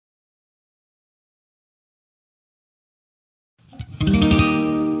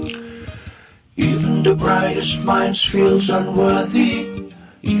Even the brightest minds feels unworthy.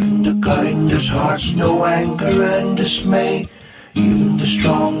 Even the kindest hearts know anger and dismay. Even the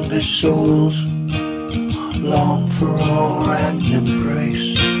strongest souls long for awe and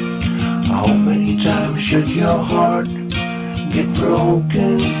embrace. How many times should your heart get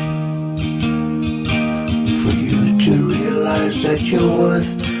broken for you to realize that you're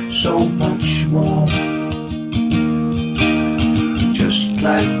worth so much more? Just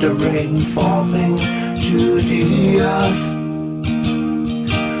like the rain falling to the earth,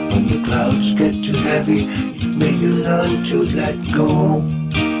 when the clouds get too heavy, may you learn to let go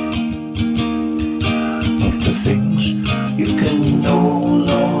of the things you can no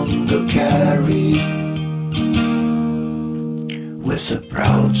longer carry. With a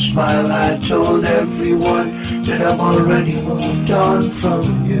proud smile I told everyone that I've already moved on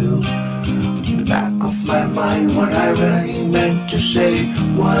from you. In the back of my mind what I really meant to say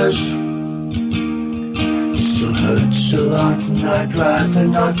was, it still hurts a lot and I'd rather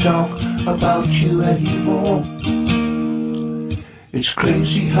not talk about you anymore. It's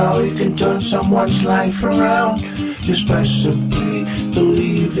crazy how you can turn someone's life around just by simply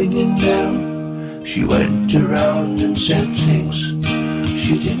believing in them. She went around and said things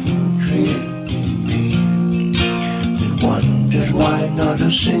she didn't really mean, and wondered why not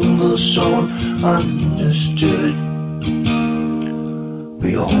a single soul understood.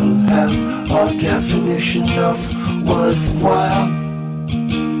 We all have our definition of worthwhile.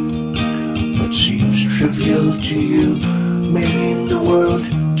 What seems trivial to you may mean the world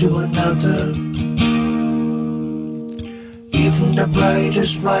to another. Even the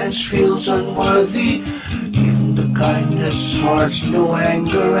brightest minds feels unworthy. Even the kindest hearts know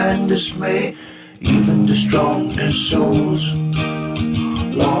anger and dismay. Even the strongest souls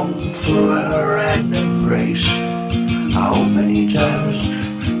long for an embrace. How many times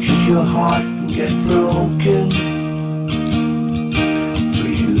should your heart get broken for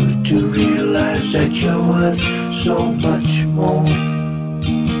you to realize that you're worth so much more?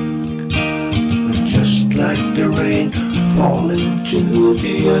 And just like the rain falling to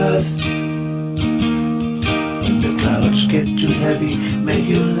the earth, when the clouds get too heavy, may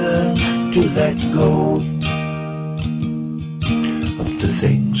you learn to let go of the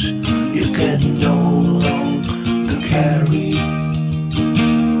things you can no longer carry.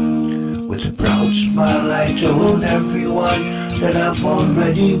 With a proud smile I told everyone that I've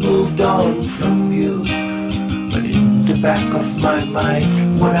already moved on from you. But in the back of my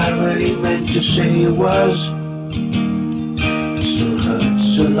mind what I really meant to say was, it still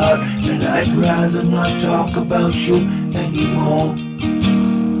hurts a lot and I'd rather not talk about you anymore.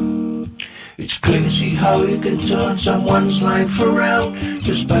 It's crazy how you can turn someone's life around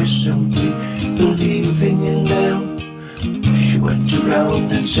just by simply believing in them. She went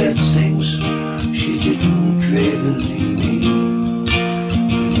around and said things she didn't really mean,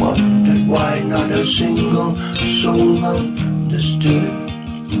 and wondered why not a single soul understood.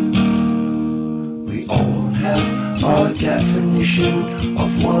 We all have our definition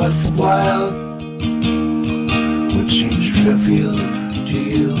of worthwhile. What seems trivial to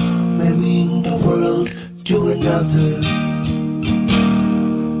you may mean the world to another.